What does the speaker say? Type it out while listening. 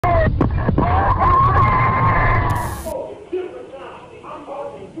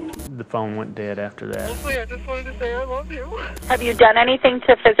phone went dead after that. Mostly, I just wanted to say I love you. Have you done anything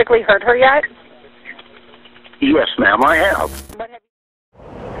to physically hurt her yet? Yes, ma'am, I have. What have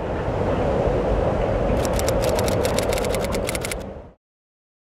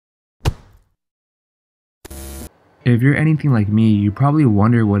If you're anything like me, you probably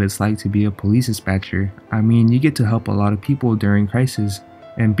wonder what it's like to be a police dispatcher. I mean, you get to help a lot of people during crisis,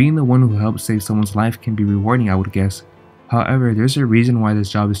 and being the one who helps save someone's life can be rewarding, I would guess. However, there's a reason why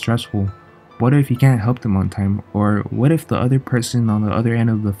this job is stressful. What if you can't help them on time? Or what if the other person on the other end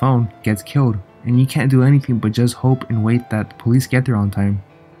of the phone gets killed, and you can't do anything but just hope and wait that the police get there on time?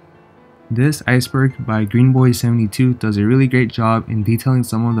 This Iceberg by Greenboy72 does a really great job in detailing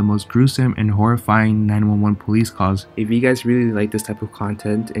some of the most gruesome and horrifying 911 police calls. If you guys really like this type of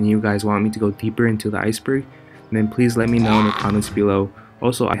content and you guys want me to go deeper into the Iceberg, then please let me know in the comments below.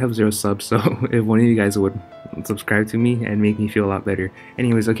 Also, I have 0 subs, so if one of you guys would subscribe to me and make me feel a lot better.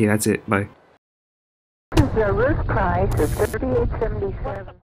 Anyways, okay, that's it. Bye. the Ruth Price of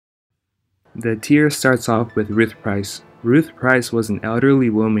 3877. The tier starts off with Ruth Price. Ruth Price was an elderly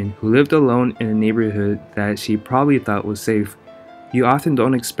woman who lived alone in a neighborhood that she probably thought was safe. You often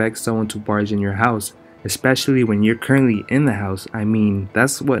don't expect someone to barge in your house, especially when you're currently in the house. I mean,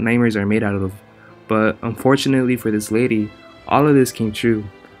 that's what nightmares are made out of. But unfortunately for this lady, all of this came true.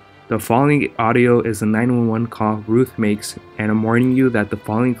 The following audio is a 911 call Ruth makes, and I'm warning you that the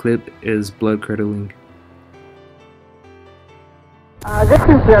following clip is blood-curdling. This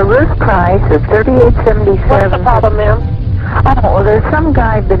is Ruth Price of 3877. What's the problem, ma'am? Oh, well, there's some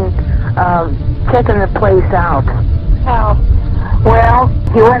guy been checking the place out. How? Well,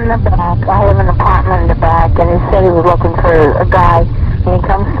 he went in the back. I have an apartment in the back, and he said he was looking for a guy. And he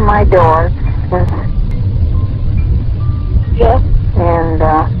comes to my door, and Yes? and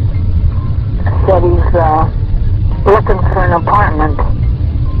said he's looking for an apartment.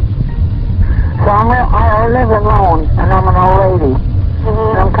 So I live alone, and I'm an old lady.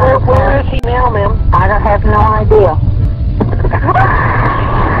 And I'm kind of Where is he now, ma'am? I don't have no idea.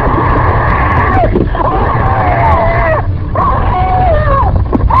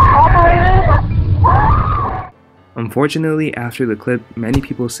 Unfortunately, after the clip, many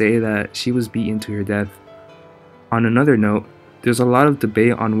people say that she was beaten to her death. On another note, there's a lot of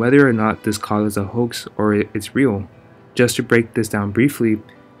debate on whether or not this call is a hoax or it's real. Just to break this down briefly,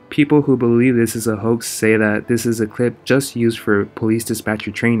 people who believe this is a hoax say that this is a clip just used for police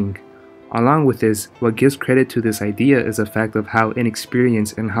dispatcher training. Along with this, what gives credit to this idea is the fact of how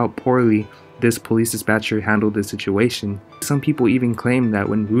inexperienced and how poorly this police dispatcher handled the situation. Some people even claim that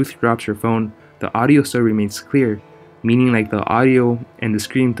when Ruth drops her phone, the audio still remains clear, meaning like the audio and the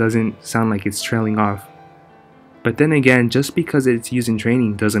scream doesn't sound like it's trailing off. But then again, just because it's used in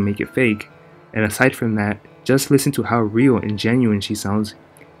training doesn't make it fake. And aside from that, just listen to how real and genuine she sounds.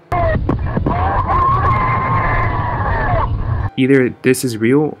 Either this is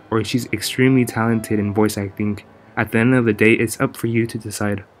real or she's extremely talented in voice acting. At the end of the day, it's up for you to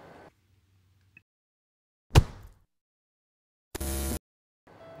decide.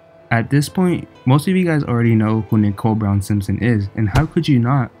 At this point, most of you guys already know who Nicole Brown Simpson is, and how could you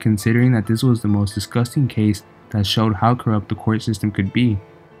not, considering that this was the most disgusting case that showed how corrupt the court system could be.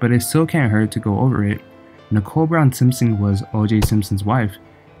 But it still can't hurt to go over it. Nicole Brown Simpson was O.J. Simpson's wife,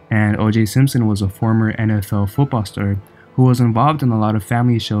 and O.J. Simpson was a former NFL football star who was involved in a lot of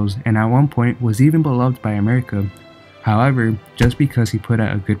family shows and at one point was even beloved by America. However, just because he put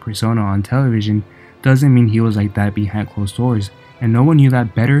out a good persona on television doesn't mean he was like that behind closed doors, and no one knew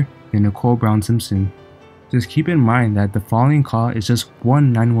that better than Nicole Brown Simpson. Just keep in mind that the following call is just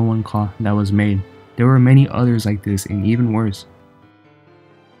one 911 call that was made. There were many others like this and even worse.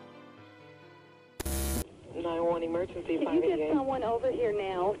 911 emergency. Can you get someone over here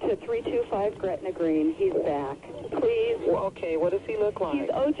now to 325 Gretna Green? He's back. Please. Well, okay, what does he look like? He's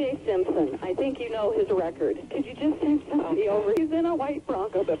O.J. Simpson. I think you know his record. Could you just send somebody over? He's in a white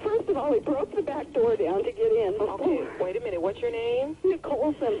Bronco, but first of all, he broke the back door down to get in. Okay, wait a minute. What's your name?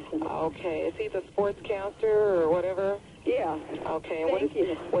 Nicole Simpson. Okay, is he the sportscaster or whatever? Yeah. Okay, Thank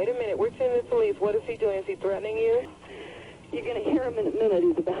you. Wait a minute. We're sending the police. What is he doing? Is he threatening you? You're going to hear him in a minute.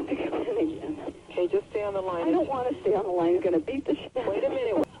 He's about to come in again. Okay, just stay on the line. I don't want to stay on the line. He's going to beat the shit. Wait a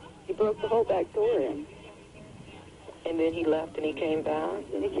minute. He broke the whole back door in. And then he left and he came back?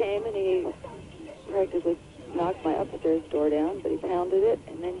 Then he came and he practically knocked my upstairs door down, but he pounded it,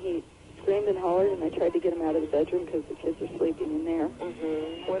 and then he screamed and hollered, and I tried to get him out of the bedroom because the kids are sleeping in there.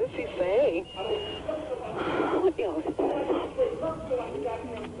 Mm-hmm. What does he say? What else?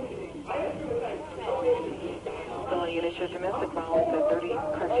 Unit, your domestic violence at 30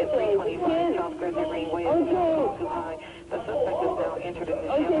 Crescent 325 South Gretna Greenway is too high. The suspect is now in entered in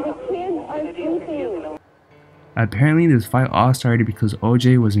the gym. Apparently, this fight all started because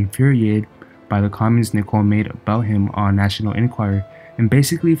OJ was infuriated by the comments Nicole made about him on National Enquirer. And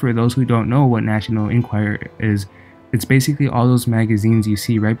basically, for those who don't know what National Enquirer is, it's basically all those magazines you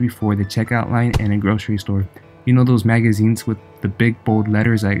see right before the checkout line in a grocery store. You know those magazines with the big bold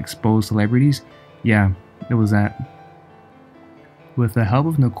letters that expose celebrities? Yeah, it was that. With the help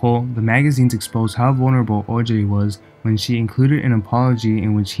of Nicole, the magazines exposed how vulnerable OJ was when she included an apology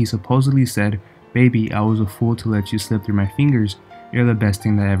in which he supposedly said, "Baby, I was a fool to let you slip through my fingers. You're the best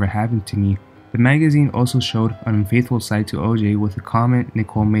thing that ever happened to me." The magazine also showed an unfaithful side to OJ with a comment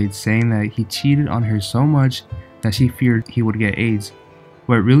Nicole made saying that he cheated on her so much that she feared he would get AIDS.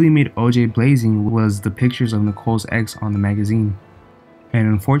 What really made OJ blazing was the pictures of Nicole's ex on the magazine. And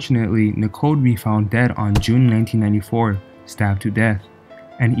unfortunately, Nicole would be found dead on June 1994, stabbed to death.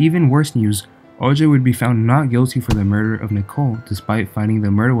 And even worse news, OJ would be found not guilty for the murder of Nicole despite finding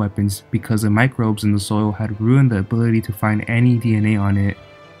the murder weapons because the microbes in the soil had ruined the ability to find any DNA on it.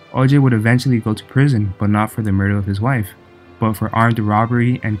 OJ would eventually go to prison, but not for the murder of his wife, but for armed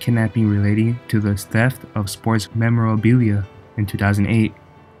robbery and kidnapping relating to the theft of sports memorabilia in 2008.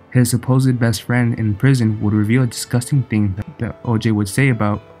 His supposed best friend in prison would reveal a disgusting thing that OJ would say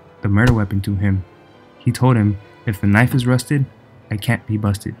about the murder weapon to him. He told him, "If the knife is rusted, I can't be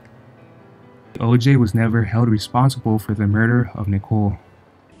busted." OJ was never held responsible for the murder of Nicole.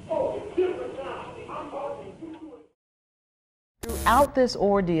 Throughout this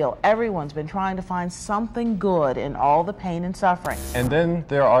ordeal, everyone's been trying to find something good in all the pain and suffering. And then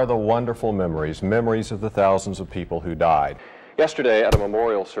there are the wonderful memories, memories of the thousands of people who died. Yesterday at a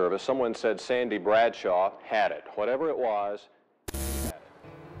memorial service, someone said Sandy Bradshaw had it. Whatever it was,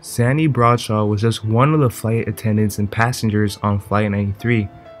 Sandy Bradshaw was just one of the flight attendants and passengers on Flight 93.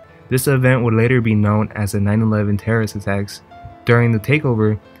 This event would later be known as the 9/11 terrorist attacks. During the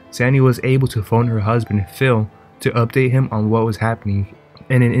takeover, Sandy was able to phone her husband, Phil, to update him on what was happening.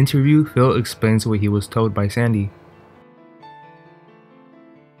 In an interview, Phil explains what he was told by Sandy.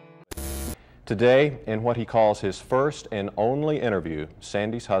 Today, in what he calls his first and only interview,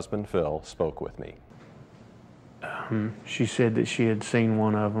 Sandy's husband, Phil, spoke with me. She said that she had seen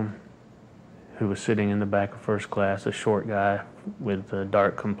one of them who was sitting in the back of first class, a short guy with a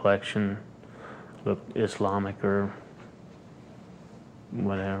dark complexion, looked Islamic or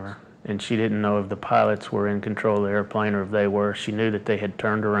whatever. And she didn't know if the pilots were in control of the airplane or if they were. She knew that they had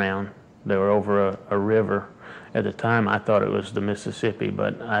turned around. They were over a river. At the time, I thought it was the Mississippi,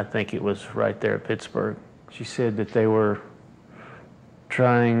 but I think it was right there at Pittsburgh. She said that they were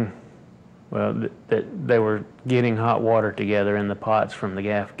trying, well, that they were getting hot water together in the pots from the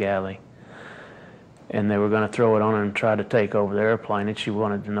Gaff Galley. And they were going to throw it on and try to take over the airplane, and she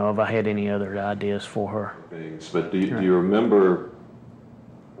wanted to know if I had any other ideas for her. But do you remember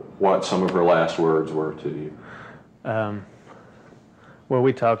what some of her last words were to you? Well,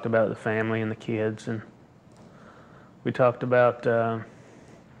 we talked about the family and the kids, and we talked about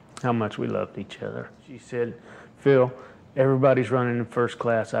how much we loved each other. She said, "Phil, everybody's running in first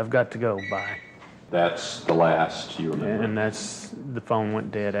class. I've got to go. Bye." That's the last you remember. And the phone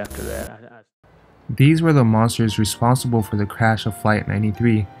went dead after that. These were the monsters responsible for the crash of Flight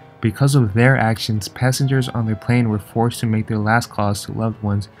 93. Because of their actions, passengers on the plane were forced to make their last calls to loved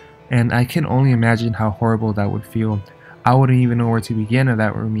ones, and I can only imagine how horrible that would feel. I wouldn't even know where to begin if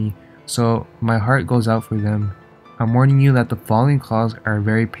that were me, so my heart goes out for them. I'm warning you that the following calls are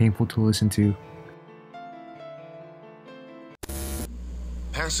very painful to listen to.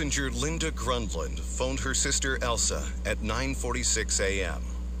 Passenger Linda Grundland phoned her sister Elsa at 9:46 a.m.,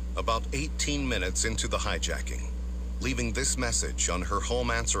 about 18 minutes into the hijacking, leaving this message on her home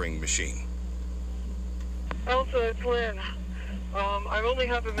answering machine. Elsa, it's Lynn. I only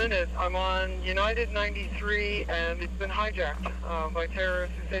have a minute. I'm on United 93, and it's been hijacked by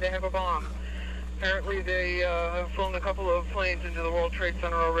terrorists who say they have a bomb. Apparently, they have flown a couple of planes into the World Trade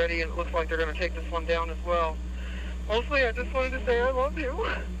Center already, and it looks like they're going to take this one down as well. Mostly, I just wanted to say I love you,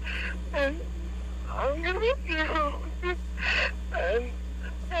 and I'm going to miss you.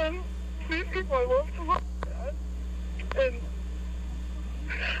 and please keep my love to my dad. And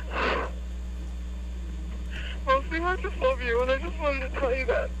mostly, I just love you, and I just wanted to tell you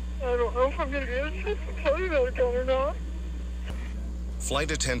that. I don't know if I'm going to get a chance to tell you that again or not.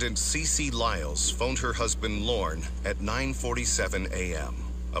 Flight attendant Cece Lyles phoned her husband Lorne at 9:47 a.m.,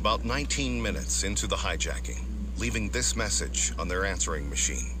 about 19 minutes into the hijacking, leaving this message on their answering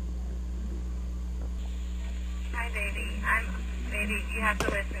machine. Hi, baby. Baby, you have to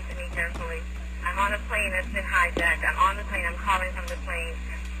listen to me carefully. I'm on a plane that's been hijacked. I'm on the plane. I'm calling from the plane.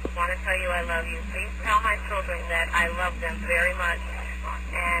 I want to tell you I love you. Please tell my children that I love them very much.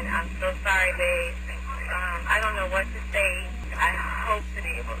 And I'm so sorry, babe. I don't know what to say. I hope to be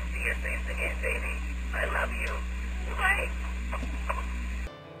able to see your face again, baby. I love you. Bye.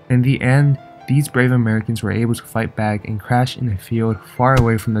 In the end, these brave Americans were able to fight back and crash in a field far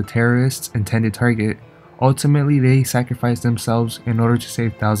away from the terrorists' intended target. Ultimately, they sacrificed themselves in order to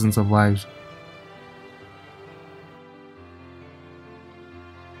save thousands of lives.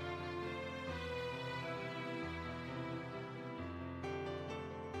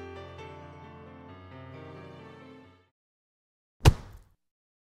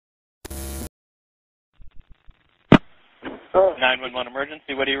 Oh. 911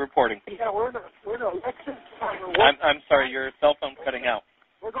 emergency. What are you reporting? Yeah, we're in a Lexus. I'm sorry, your cell phone's cutting out.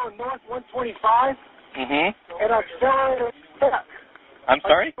 We're going north 125. Mm-hmm. And our accelerator's stuck. I'm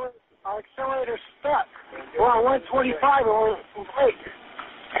sorry? Our accelerator's stuck. We're on 125 and we're in Lake.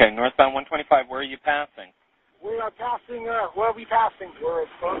 Okay, northbound 125. Where are you passing? We are passing. Where are we passing? We're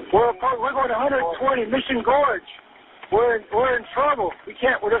going 120 Mission Gorge. We're in trouble. We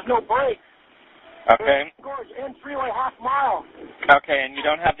can't. There's no brakes. Okay. Gorge and freeway half mile. Okay, and you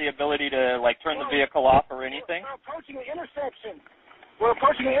don't have the ability to like turn the vehicle off or anything? We're approaching an intersection.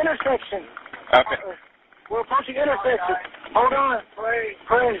 Okay. We're approaching an intersection. Hold on. Pray.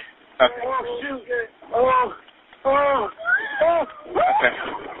 Okay. Oh shoot. Oh. Okay.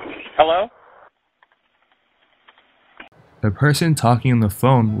 Hello? The person talking on the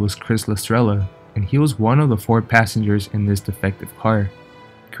phone was Chris Lestrella, and he was one of the 4 passengers in this defective car.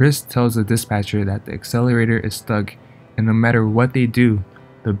 Chris tells the dispatcher that the accelerator is stuck, and no matter what they do,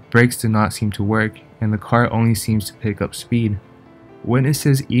 the brakes do not seem to work, and the car only seems to pick up speed.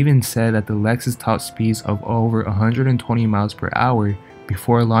 Witnesses even said that the Lexus topped speeds of over 120 miles per hour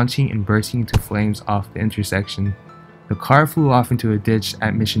before launching and bursting into flames off the intersection. The car flew off into a ditch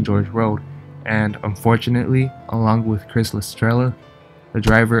at Mission Gorge Road, and unfortunately, along with Chris Lestrella, the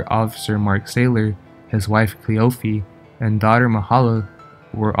driver, Officer Mark Saylor, his wife Cleofe, and daughter Mahala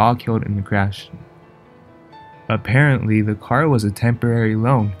were all killed in the crash. Apparently, the car was a temporary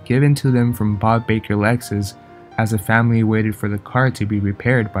loan given to them from Bob Baker Lexus as the family waited for the car to be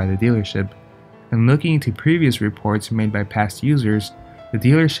repaired by the dealership. And looking into previous reports made by past users, the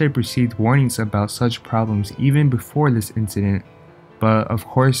dealership received warnings about such problems even before this incident, but of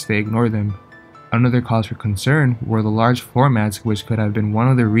course they ignored them. Another cause for concern were the large floor mats, which could have been one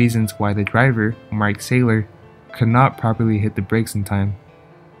of the reasons why the driver, Mark Saylor, could not properly hit the brakes in time.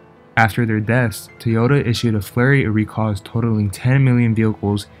 After their deaths, Toyota issued a flurry of recalls totaling 10 million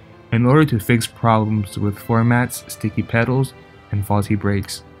vehicles in order to fix problems with floor mats, sticky pedals, and faulty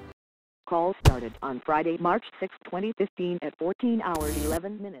brakes. Call started on Friday, March 6, 2015 at 14 hours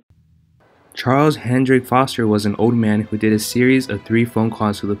 11 minutes. Charles Hendrick Foster was an old man who did a series of 3 phone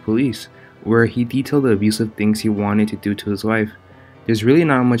calls to the police, where he detailed the abusive things he wanted to do to his wife. There's really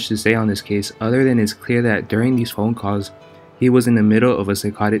not much to say on this case other than it's clear that during these phone calls, he was in the middle of a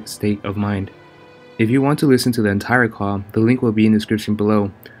psychotic state of mind. If you want to listen to the entire call, the link will be in the description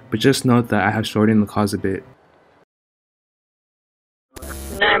below, but just note that I have shortened the calls a bit.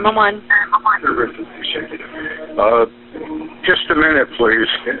 911. Just a minute, please.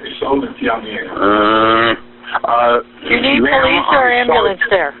 Do you need police or ambulance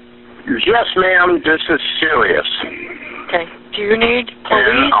there? Yes, ma'am. This is serious. Okay. Do you need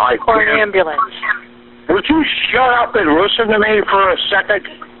police or an ambulance? Would you shut up and listen to me for a second?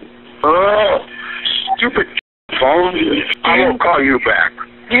 Oh, stupid phone. I will call you back.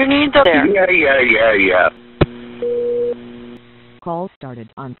 Do you need the there? Yeah. Call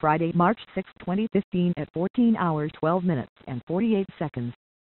started on Friday, March 6, 2015 at 14 hours 12 minutes and 48 seconds.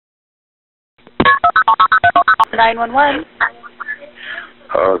 911.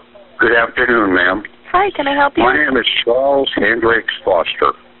 Good afternoon, ma'am. Hi, can I help you? My name is Charles Hendricks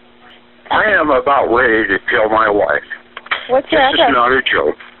Foster. I am about ready to kill my wife. What's your address? This is not a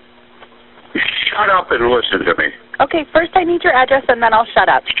joke. Shut up and listen to me. Okay, first I need your address and then I'll shut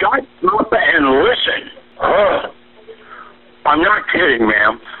up. Shut up and listen. I'm not kidding,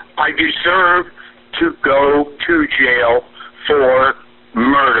 ma'am. I deserve to go to jail for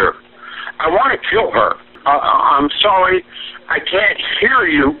murder. I want to kill her. I'm sorry. I can't hear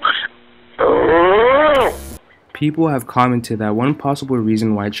you. People have commented that one possible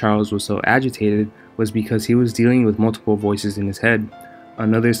reason why Charles was so agitated was because he was dealing with multiple voices in his head.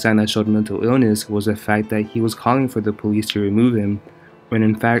 Another sign that showed mental illness was the fact that he was calling for the police to remove him, when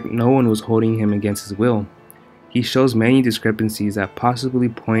in fact no one was holding him against his will. He shows many discrepancies that possibly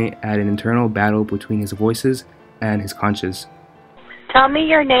point at an internal battle between his voices and his conscience. Tell me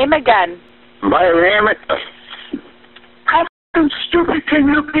your name again. My name is... How stupid can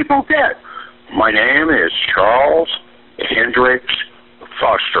you people get? My name is Charles Hendricks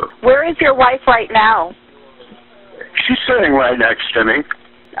Foster. Where is your wife right now? She's sitting right next to me.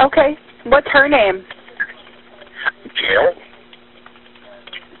 Okay. What's her name? Gail.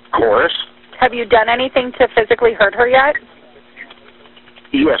 Chorus. Have you done anything to physically hurt her yet?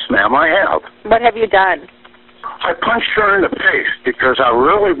 Yes, ma'am, I have. What have you done? I punched her in the face because I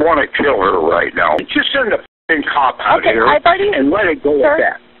really want to kill her right now. Just send the f***ing cop out here and let it go with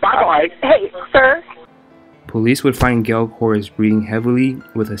that. Bye-bye. Hey, sir. Police would find Gail Chorus breathing heavily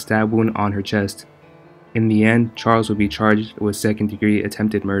with a stab wound on her chest. In the end, Charles would be charged with second-degree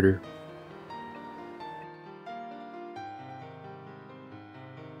attempted murder.